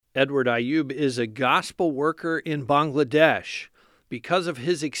Edward Ayub is a gospel worker in Bangladesh. Because of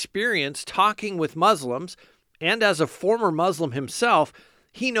his experience talking with Muslims, and as a former Muslim himself,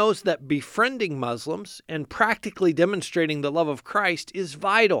 he knows that befriending Muslims and practically demonstrating the love of Christ is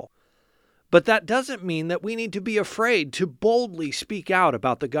vital. But that doesn't mean that we need to be afraid to boldly speak out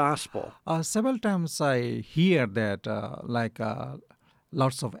about the gospel. Several times I hear that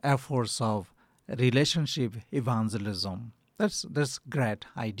lots of efforts of relationship evangelism. That's great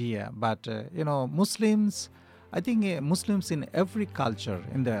idea, but Muslims. I think Muslims in every culture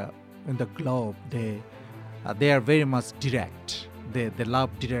in the globe they are very much direct. They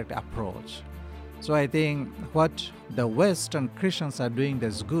love direct approach. So I think what the Western Christians are doing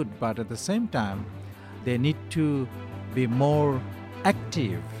is good, but at the same time they need to be more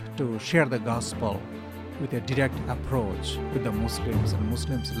active to share the gospel with a direct approach with the Muslims, and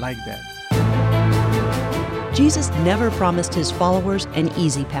Muslims like that. Jesus never promised his followers an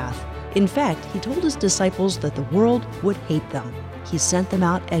easy path. In fact, he told his disciples that the world would hate them. He sent them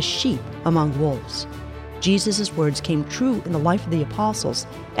out as sheep among wolves. Jesus' words came true in the life of the apostles,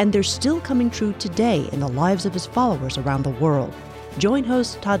 and they're still coming true today in the lives of his followers around the world. Join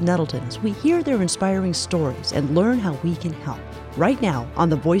host Todd Nettleton as we hear their inspiring stories and learn how we can help. Right now on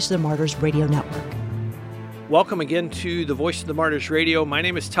the Voice of the Martyrs Radio Network. Welcome again to the Voice of the Martyrs Radio. My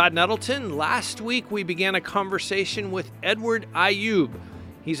name is Todd Nettleton. Last week we began a conversation with Edward Ayub.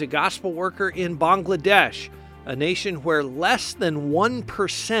 He's a gospel worker in Bangladesh, a nation where less than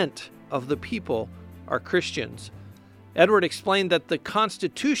 1% of the people are Christians. Edward explained that the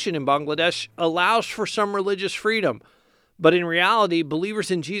constitution in Bangladesh allows for some religious freedom, but in reality,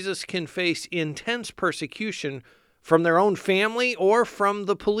 believers in Jesus can face intense persecution from their own family or from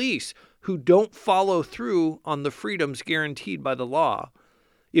the police, who don't follow through on the freedoms guaranteed by the law.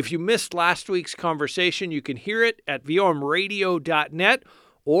 If you missed last week's conversation, you can hear it at vomradio.net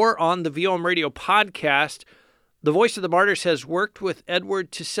or on the VOM Radio podcast. The Voice of the Martyrs has worked with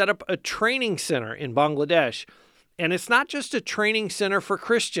Edward to set up a training center in Bangladesh. And it's not just a training center for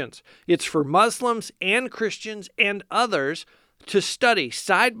Christians. It's for Muslims and Christians and others to study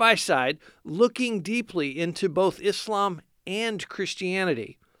side by side, looking deeply into both Islam and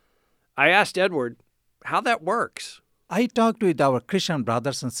Christianity. I asked Edward how that works. I talked with our Christian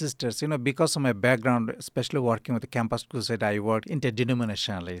brothers and sisters, because of my background, especially working with the Campus Crusade, I worked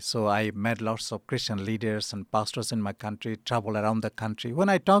interdenominationally. So I met lots of Christian leaders and pastors in my country, travel around the country. When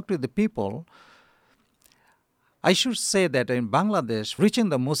I talked with the people, I should say that in Bangladesh, reaching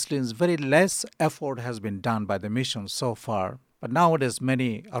the Muslims, very less effort has been done by the mission so far. But nowadays,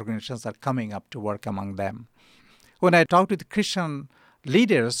 many organizations are coming up to work among them. When I talked with Christian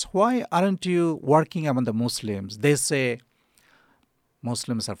leaders, why aren't you working among the Muslims? They say,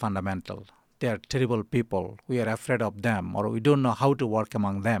 Muslims are fundamental. They are terrible people. We are afraid of them, or we don't know how to work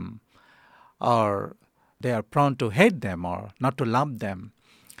among them, or they are prone to hate them or not to love them.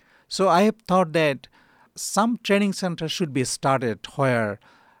 So I have thought that some training centers should be started where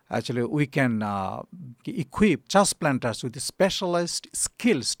actually we can equip church planters with specialized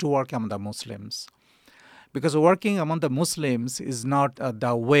skills to work among the Muslims. Because working among the Muslims is not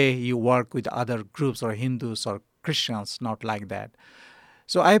the way you work with other groups or Hindus or Christians, not like that.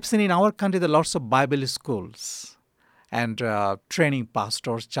 So I have seen in our country there are lots of Bible schools and training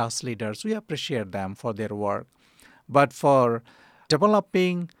pastors, church leaders. We appreciate them for their work. But for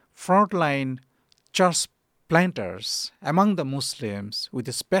developing frontline church planters among the Muslims with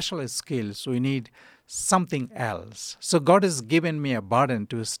special skills, we need something else. So God has given me a burden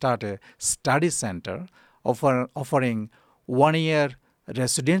to start a study center offering 1-year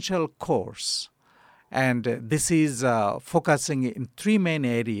residential course. And this is focusing in 3 main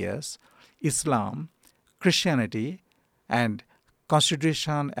areas: Islam, Christianity, and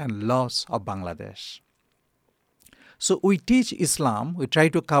Constitution and laws of Bangladesh. So we teach Islam. We try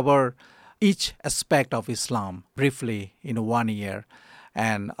to cover each aspect of Islam briefly in 1 year.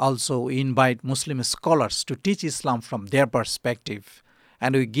 And also we invite Muslim scholars to teach Islam from their perspective.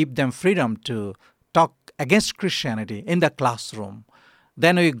 And we give them freedom to talk against Christianity in the classroom.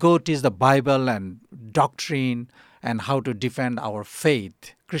 Then we go teach the Bible and doctrine and how to defend our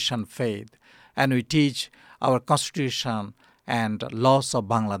faith, Christian faith. And we teach our constitution and laws of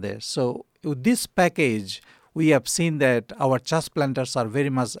Bangladesh. So with this package, we have seen that our church planters are very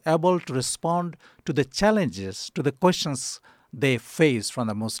much able to respond to the challenges, to the questions they face from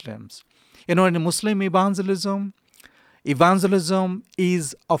the Muslims. In Muslim evangelism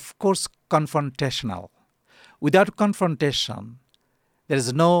is, of course, confrontational. Without confrontation, there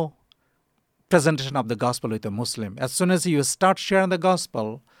is no presentation of the gospel with a Muslim. As soon as you start sharing the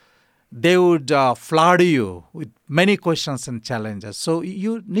gospel, they would flood you with many questions and challenges. So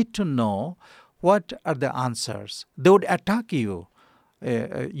you need to know what are the answers. They would attack you,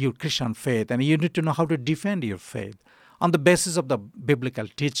 your Christian faith, and you need to know how to defend your faith on the basis of the biblical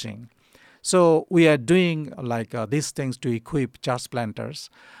teaching. So we are doing these things to equip church planters.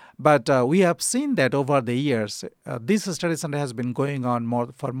 But we have seen that over the years, this study center has been going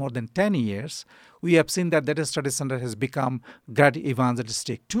on for more than 10 years. We have seen that study center has become great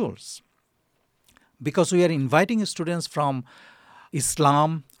evangelistic tools, because we are inviting students from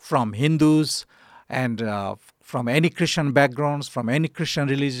Islam, from Hindus, and from any Christian backgrounds, from any Christian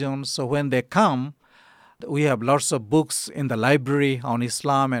religion. So when they come, we have lots of books in the library on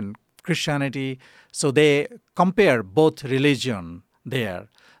Islam and Christianity. So they compare both religion there.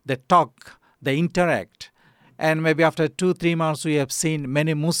 They talk, they interact. And maybe after 2-3 months, we have seen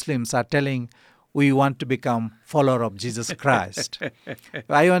many Muslims are telling, we want to become follower of Jesus Christ.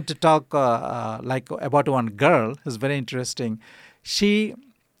 I want to talk about one girl who's very interesting. She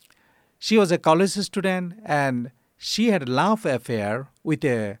was a college student, and she had a love affair with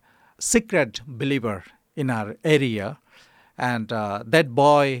a secret believer in our area. And that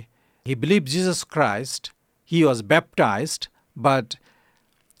boy, he believed Jesus Christ. He was baptized, but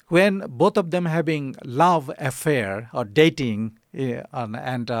when both of them having love affair or dating,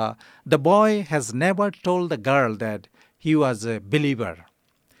 and the boy has never told the girl that he was a believer.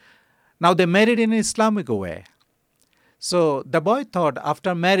 Now they married in an Islamic way. So the boy thought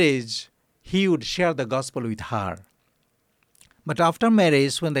after marriage he would share the gospel with her. But after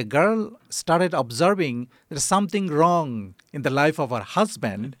marriage, when the girl started observing there's something wrong in the life of her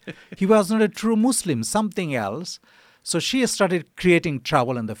husband, he was not a true Muslim, something else. So she started creating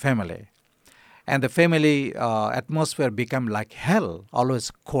trouble in the family. And the family atmosphere became like hell,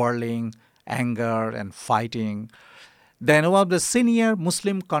 always quarreling, anger, and fighting. Then one of the senior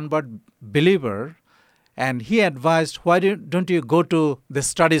Muslim convert believer, and he advised, why don't you go to the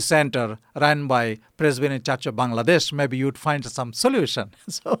study center run by Presbyterian Church of Bangladesh? Maybe you'd find some solution.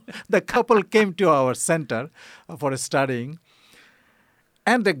 So the couple came to our center for studying.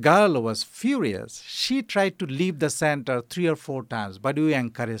 And the girl was furious. She tried to leave the center 3 or 4 times, but we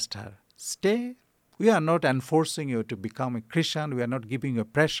encouraged her. Stay. We are not enforcing you to become a Christian. We are not giving you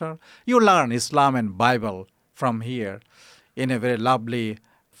pressure. You learn Islam and Bible from here in a very lovely,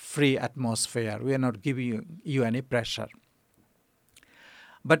 free atmosphere. We are not giving you any pressure.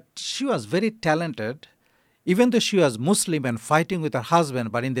 But she was very talented. Even though she was Muslim and fighting with her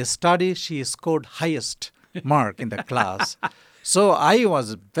husband, but in the study, she scored highest mark in the class. So I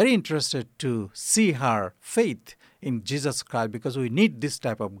was very interested to see her faith in Jesus Christ, because we need this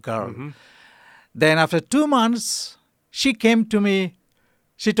type of girl. Mm-hmm. Then after 2 months, she came to me.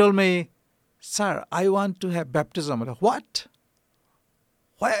 She told me, "Sir, I want to have baptism." I said, "What?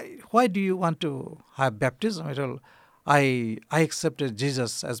 Why do you want to have baptism?" I told, I accepted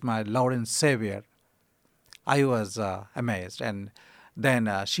Jesus as my Lord and Savior. I was amazed. And then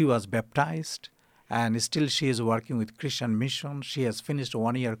she was baptized. And still she is working with Christian Mission. She has finished a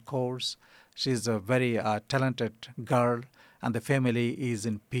 1-year course. She is a very talented girl, and the family is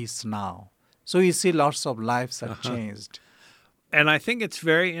in peace now. So you see lots of lives have changed. And I think it's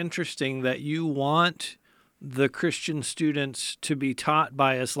very interesting that you want the Christian students to be taught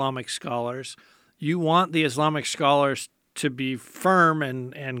by Islamic scholars. You want the Islamic scholars to be firm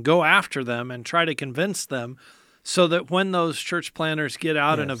and go after them and try to convince them, so that when those church planners get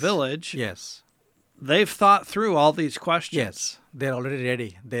out in a village, they've thought through all these questions. Yes, they're already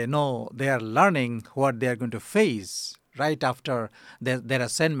ready. They know, they are learning what they are going to face right after their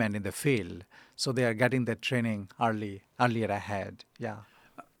assignment in the field. So they are getting the training earlier ahead. Yeah.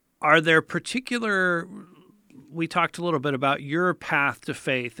 Are there particular, we talked a little bit about your path to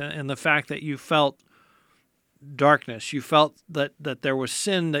faith and the fact that you felt darkness. You felt that there was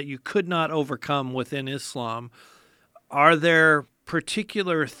sin that you could not overcome within Islam. Are there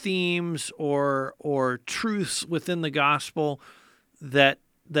particular themes or truths within the gospel that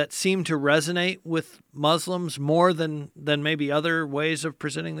seem to resonate with Muslims more than maybe other ways of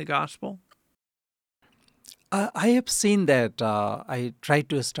presenting the gospel? I have seen that. I try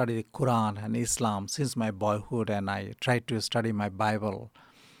to study the Quran and Islam since my boyhood, and I try to study my Bible.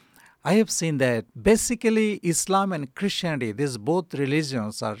 I have seen that basically Islam and Christianity, these both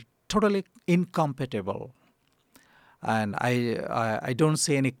religions are totally incompatible. And I don't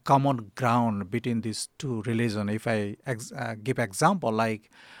see any common ground between these two religions. If I give example,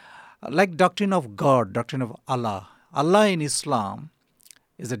 like doctrine of God, doctrine of Allah. Allah in Islam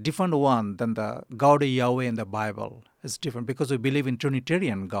is a different one than the God Yahweh in the Bible. It's different because we believe in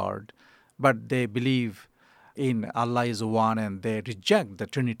Trinitarian God, but they believe in Allah is one, and they reject the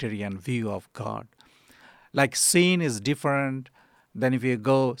Trinitarian view of God. Like sin is different. Then if you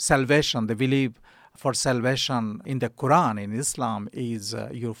go salvation, they believe for salvation in the Quran, in Islam, is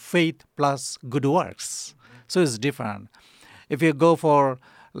your faith plus good works. So it's different. If you go for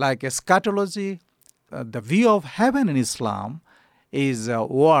like eschatology, the view of heaven in Islam is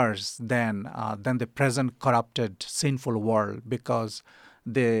worse than the present corrupted, sinful world, because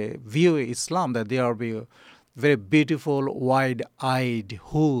they view Islam that there will be very beautiful, wide-eyed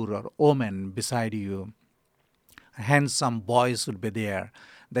hur or omen beside you. Handsome boys would be there,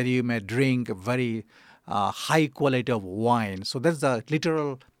 that you may drink very high quality of wine. So that's the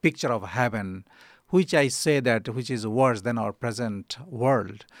literal picture of heaven, which I say that which is worse than our present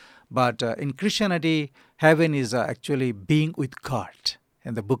world. But in Christianity, heaven is actually being with God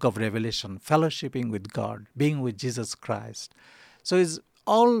in the book of Revelation, fellowshipping with God, being with Jesus Christ. So it's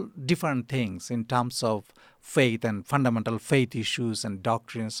all different things in terms of faith and fundamental faith issues and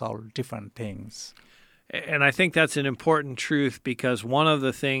doctrines, all different things. And I think that's an important truth, because one of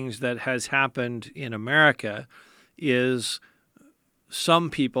the things that has happened in America is some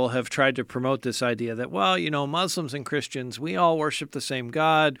people have tried to promote this idea that, well, Muslims and Christians, we all worship the same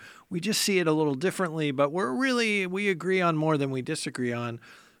God. We just see it a little differently, but we agree on more than we disagree on.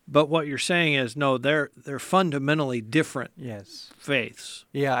 But what you're saying is, no, they're fundamentally different faiths.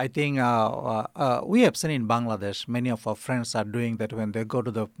 Yeah, I think we have seen in Bangladesh, many of our friends are doing that when they go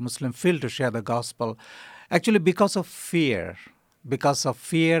to the Muslim field to share the gospel. Actually, because of fear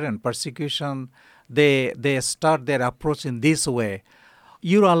and persecution, they start their approach in this way.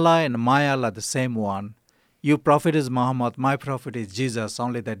 Your Allah and my Allah, the same one. Your prophet is Muhammad, my prophet is Jesus,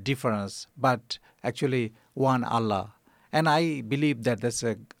 only the difference, but actually one Allah. And I believe that that's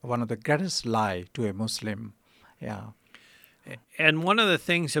one of the greatest lie to a Muslim. Yeah. And one of the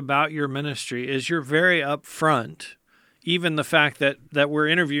things about your ministry is you're very upfront. Even the fact that we're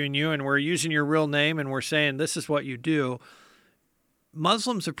interviewing you and we're using your real name and we're saying this is what you do.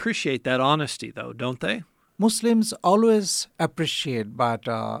 Muslims appreciate that honesty, though, don't they? Muslims always appreciate, but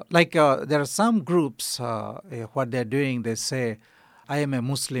there are some groups, what they're doing, they say, I am a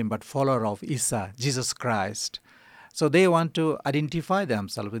Muslim but follower of Isa, Jesus Christ. So they want to identify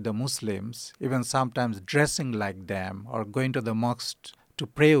themselves with the Muslims, even sometimes dressing like them or going to the mosque to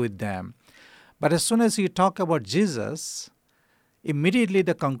pray with them. But as soon as you talk about Jesus, immediately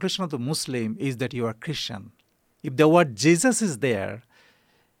the conclusion of the Muslim is that you are Christian. If the word Jesus is there,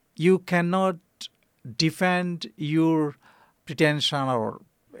 you cannot defend your pretension or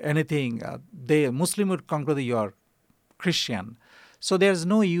anything. The Muslim would conclude that you are Christian. So there's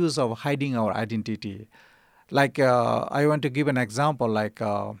no use of hiding our identity. Like I want to give an example, like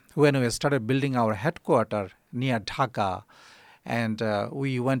when we started building our headquarters near Dhaka, and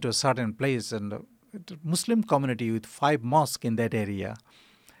we went to a certain place, and Muslim community with 5 mosques in that area.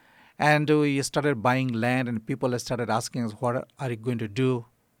 And we started buying land, and people started asking us, what are you going to do?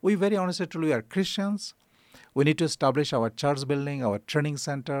 We very honestly told we are Christians. We need to establish our church building, our training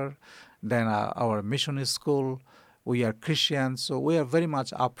center, then our missionary school. We are Christians, so we are very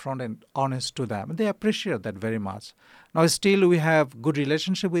much upfront and honest to them. They appreciate that very much. Now, still we have good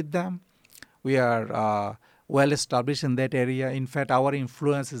relationship with them. We are well established in that area. In fact, our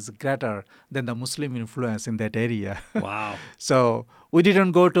influence is greater than the Muslim influence in that area. Wow. So we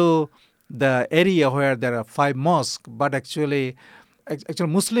didn't go to the area where there are 5 mosques, but actually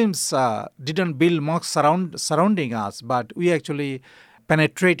Muslims didn't build mosques surrounding us, but we actually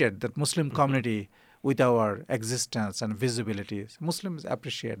penetrated the Muslim community with our existence and visibility. Muslims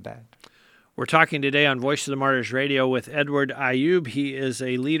appreciate that. We're talking today on Voice of the Martyrs Radio with Edward Ayub. He is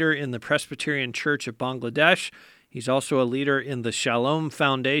a leader in the Presbyterian Church of Bangladesh. He's also a leader in the Shalom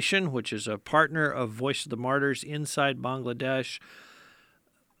Foundation, which is a partner of Voice of the Martyrs inside Bangladesh.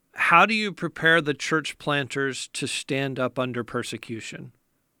 How do you prepare the church planters to stand up under persecution?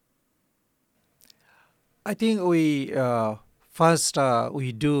 I think we first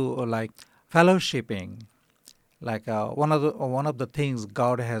we do like fellowshipping. Like one of the things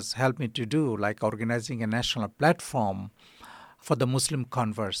God has helped me to do, like organizing a national platform for the Muslim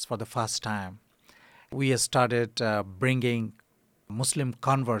converts for the first time. We started bringing Muslim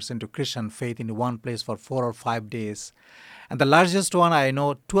converts into Christian faith in one place for 4 or 5 days. And the largest one, I know,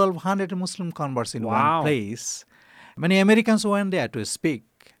 1,200 Muslim converts in one place. Many Americans went there to speak.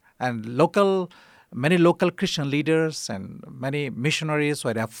 And many local Christian leaders and many missionaries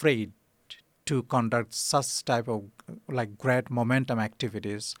were afraid to conduct such type of like great momentum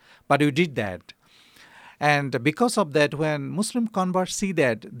activities. But we did that. And because of that, when Muslim converts see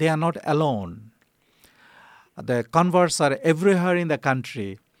that they are not alone, the converts are everywhere in the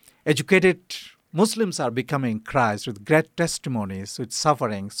country, educated Muslims are becoming Christ with great testimonies, with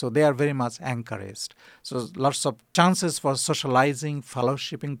suffering, so they are very much encouraged. So lots of chances for socializing,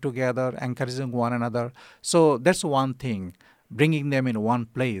 fellowshipping together, encouraging one another. So that's one thing, bringing them in one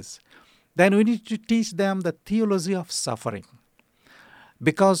place. Then we need to teach them the theology of suffering,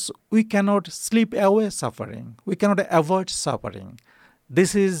 because we cannot sleep away suffering. We cannot avoid suffering.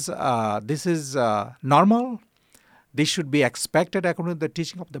 This is normal. This should be expected according to the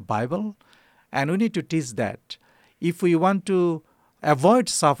teaching of the Bible. And we need to teach that. If we want to avoid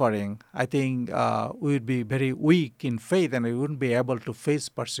suffering, I think we would be very weak in faith and we wouldn't be able to face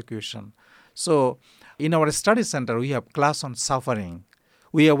persecution. So in our study center, we have class on suffering.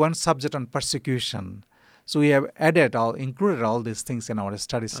 We have one subject on persecution. So we have included all these things in our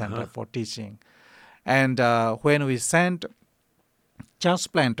study center for teaching. And when we sent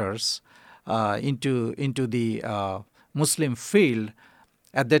church planters into the Muslim field,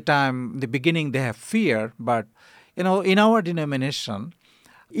 at that time, in the beginning, they have fear, but, in our denomination,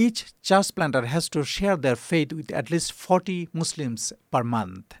 each church planter has to share their faith with at least 40 Muslims per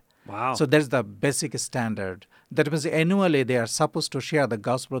month. Wow. So that's the basic standard. That means annually they are supposed to share the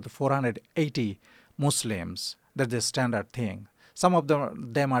gospel with 480 Muslims. That's the standard thing. Some of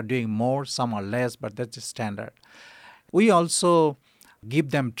them are doing more, some are less, but that's the standard. We also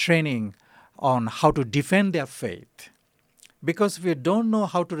give them training on how to defend their faith. Because if you don't know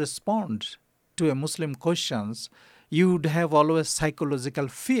how to respond to a Muslim questions, you would have always psychological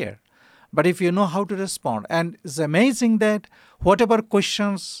fear. But if you know how to respond, and it's amazing that whatever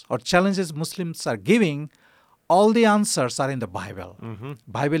questions or challenges Muslims are giving, all the answers are in the Bible.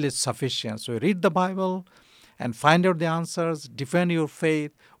 Bible is sufficient. So you read the Bible and find out the answers, defend your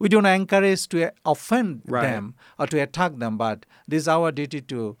faith. We don't encourage to offend them or to attack them, but this is our duty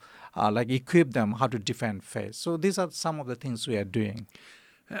to equip them how to defend faith. So these are some of the things we are doing.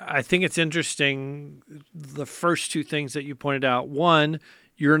 I think it's interesting, the first two things that you pointed out. One,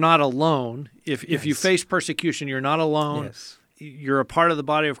 you're not alone. If you face persecution, you're not alone. Yes. You're a part of the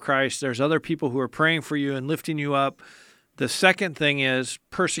body of Christ. There's other people who are praying for you and lifting you up. The second thing is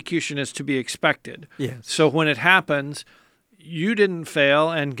persecution is to be expected. Yes. So when it happens, you didn't fail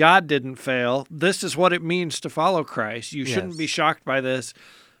and God didn't fail. This is what it means to follow Christ. You shouldn't be shocked by this.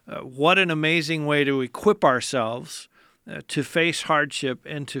 What an amazing way to equip ourselves to face hardship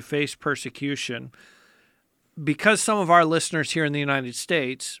and to face persecution. Because some of our listeners here in the United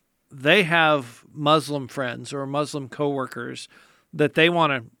States, they have Muslim friends or Muslim coworkers that they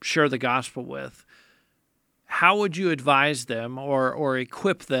want to share the gospel with. How would you advise them or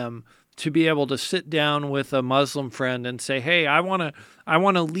equip them to be able to sit down with a Muslim friend and say, hey, I want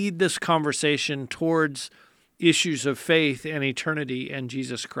to lead this conversation towards issues of faith and eternity and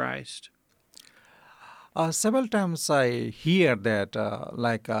Jesus Christ? Several times I hear that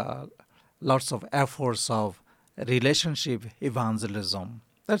lots of efforts of relationship evangelism.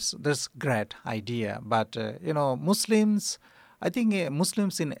 That's great idea. But Muslims, I think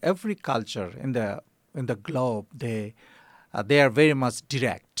Muslims in every culture in the globe, they are very much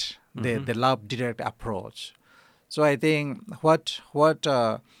direct. They love direct approach. So I think what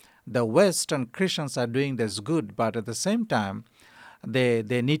the Western Christians are doing that's good, but at the same time,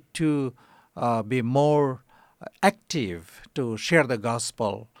 they need to be more active to share the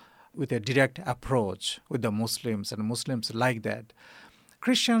gospel with a direct approach with the Muslims, and Muslims like that.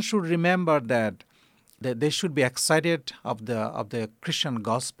 Christians should remember that they should be excited of the Christian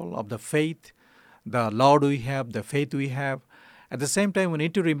gospel, of the faith, the Lord we have, the faith we have. At the same time, we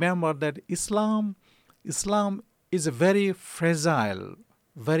need to remember that Islam is a very fragile,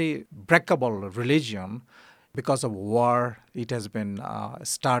 very breakable religion. Because of war, it has been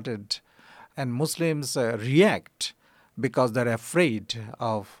started, and Muslims react because they're afraid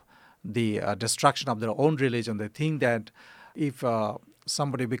of the destruction of their own religion. They think that if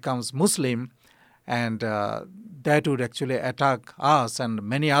somebody becomes Muslim, and that would actually attack us, and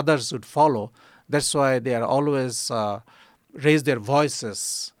many others would follow. That's why they are always raise their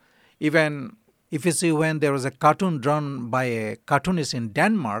voices. Even if you see, when there was a cartoon drawn by a cartoonist in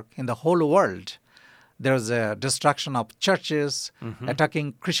Denmark, in the whole world, there was a destruction of churches,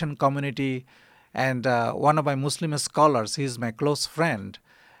 attacking Christian community. And one of my Muslim scholars, he's my close friend,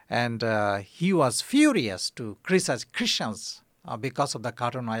 and he was furious to criticize Christians because of the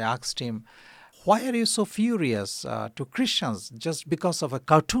cartoon. I asked him, why are you so furious to Christians just because of a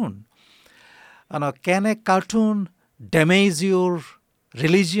cartoon? Can a cartoon damage your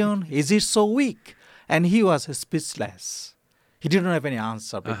religion? Is it so weak? And he was speechless. He didn't have any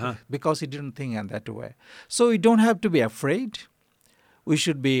answer because he didn't think in that way. So we don't have to be afraid. We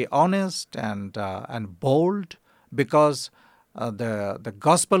should be honest and bold, because the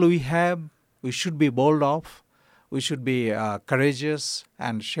gospel we have we should be bold of. We should be courageous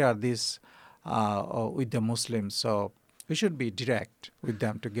and share this with the Muslims. So we should be direct with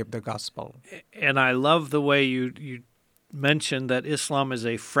them to give the gospel. And I love the way you mentioned that Islam is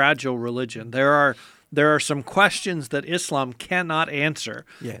a fragile religion. There are some questions that Islam cannot answer.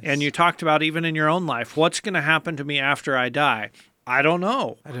 Yes. And you talked about even in your own life, what's going to happen to me after I die? I don't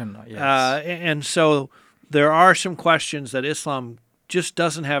know. Yes. And so there are some questions that Islam just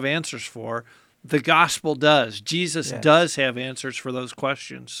doesn't have answers for. The gospel does. Jesus does have answers for those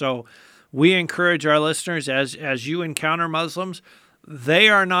questions. So we encourage our listeners, as you encounter Muslims, they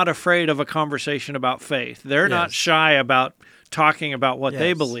are not afraid of a conversation about faith. They're not shy about talking about what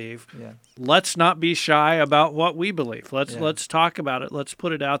they believe. Yes. Let's not be shy about what we believe. Let's talk about it. Let's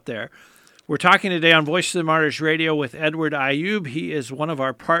put it out there. We're talking today on Voice of the Martyrs Radio with Edward Ayub. He is one of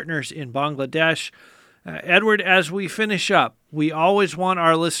our partners in Bangladesh. Edward, as we finish up, we always want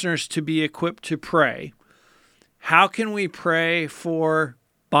our listeners to be equipped to pray. How can we pray for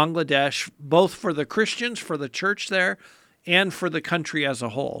Bangladesh, both for the Christians, for the church there, and for the country as a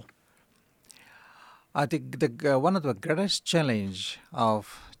whole? I think one of the greatest challenge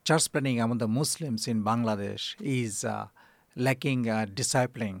of church planning among the Muslims in Bangladesh is lacking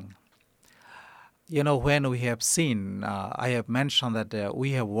discipling. When we have seen, I have mentioned that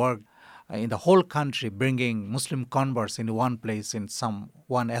we have worked in the whole country bringing Muslim converts in one place in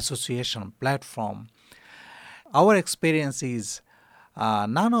one association platform. Our experience is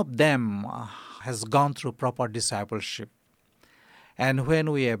none of them has gone through proper discipleship. And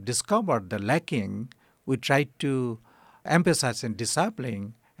when we have discovered the lacking, we try to emphasize in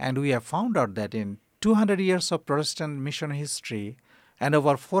discipling, and we have found out that in 200 years of Protestant mission history and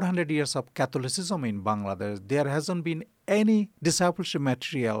over 400 years of Catholicism in Bangladesh, there hasn't been any discipleship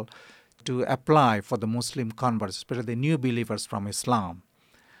material to apply for the Muslim converts, especially the new believers from Islam.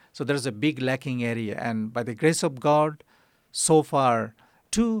 So there's a big lacking area, and by the grace of God, so far,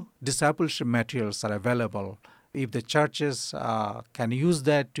 2 discipleship materials are available. If the churches can use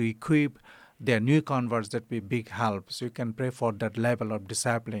that to equip their new converts, that will be big help. So you can pray for that level of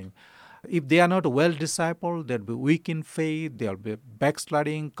discipling. If they are not well discipled, they'll be weak in faith, they'll be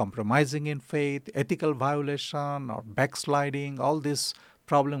backsliding, compromising in faith, ethical violation or backsliding, all this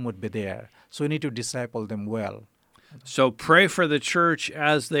problem would be there. So we need to disciple them well. So pray for the church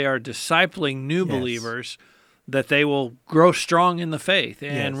as they are discipling new believers, that they will grow strong in the faith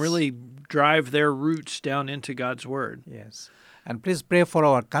and really drive their roots down into God's Word. Yes. And please pray for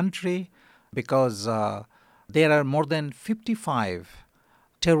our country, because there are more than 55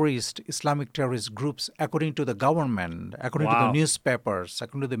 Islamic terrorist groups, according to the government, according to the newspapers,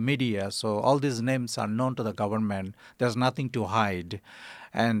 according to the media. So all these names are known to the government. There's nothing to hide.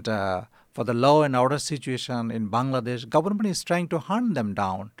 And for the law and order situation in Bangladesh, government is trying to hunt them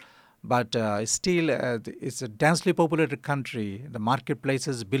down. But still, it's a densely populated country. The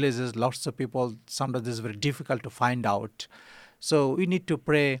marketplaces, villages, lots of people, sometimes it's very difficult to find out. So we need to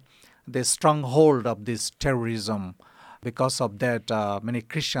pray the stronghold of this terrorism. Because of that, many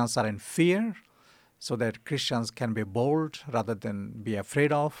Christians are in fear, so that Christians can be bold rather than be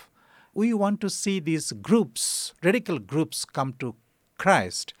afraid of. We want to see these groups, radical groups, come to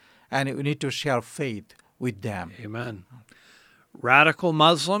Christ, and we need to share faith with them. Amen. Radical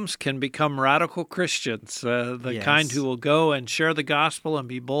Muslims can become radical Christians, the kind who will go and share the gospel and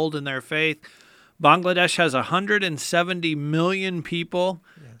be bold in their faith. Bangladesh has 170 million people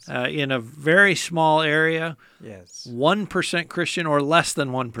in a very small area. 1% Christian, or less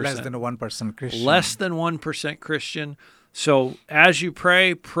than 1%. Less than 1% Christian. Less than 1% Christian. So as you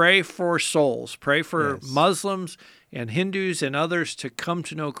pray for souls. Pray for Muslims and Hindus and others to come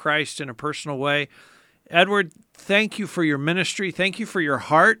to know Christ in a personal way. Edward, thank you for your ministry. Thank you for your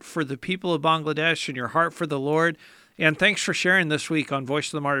heart for the people of Bangladesh and your heart for the Lord. And thanks for sharing this week on Voice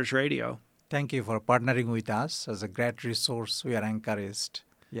of the Martyrs Radio. Thank you for partnering with us as a great resource. We are encouraged.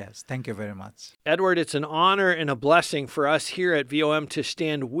 Yes, thank you very much. Edward, it's an honor and a blessing for us here at VOM to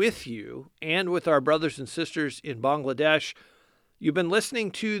stand with you and with our brothers and sisters in Bangladesh. You've been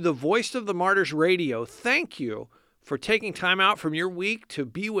listening to the Voice of the Martyrs Radio. Thank you for taking time out from your week to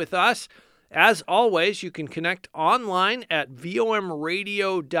be with us. As always, you can connect online at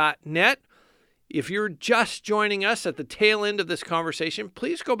vomradio.net. If you're just joining us at the tail end of this conversation,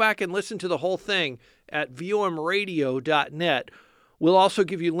 please go back and listen to the whole thing at vomradio.net. We'll also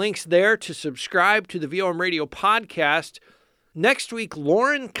give you links there to subscribe to the VOM Radio podcast. Next week,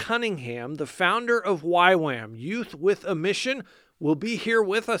 Lauren Cunningham, the founder of YWAM, Youth with a Mission, will be here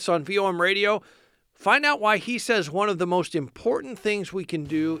with us on VOM Radio. Find out why he says one of the most important things we can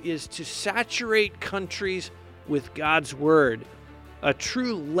do is to saturate countries with God's Word. a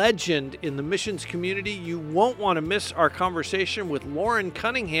true legend in the missions community. You won't want to miss our conversation with Lauren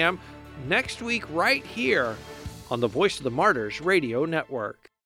Cunningham next week right here on the Voice of the Martyrs Radio Network.